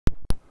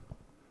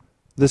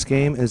This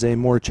game is a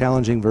more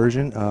challenging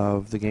version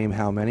of the game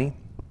How Many.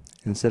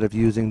 Instead of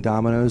using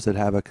dominoes that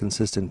have a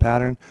consistent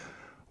pattern,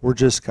 we're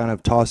just kind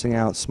of tossing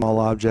out small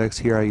objects.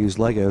 Here I use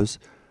Legos,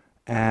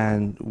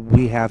 and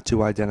we have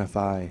to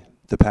identify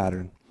the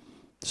pattern.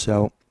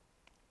 So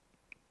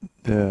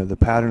the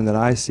pattern that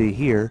I see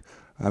here,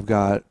 I've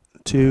got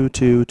 2,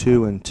 2,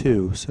 2, and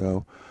 2,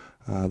 so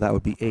that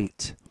would be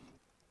 8.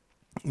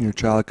 Your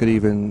child could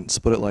even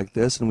split it like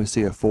this, and we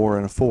see a 4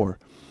 and a 4.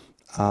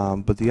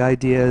 But the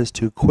idea is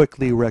to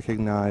quickly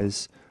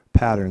recognize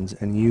patterns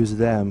and use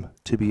them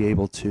to be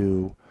able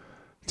to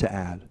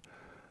add.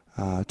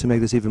 To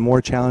make this even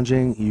more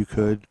challenging, you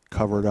could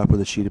cover it up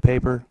with a sheet of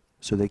paper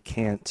so they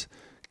can't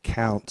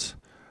count.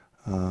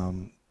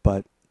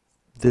 But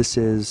this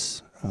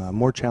is a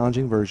more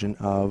challenging version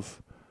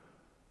of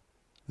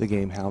the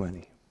game How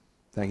Many.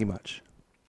 Thank you much.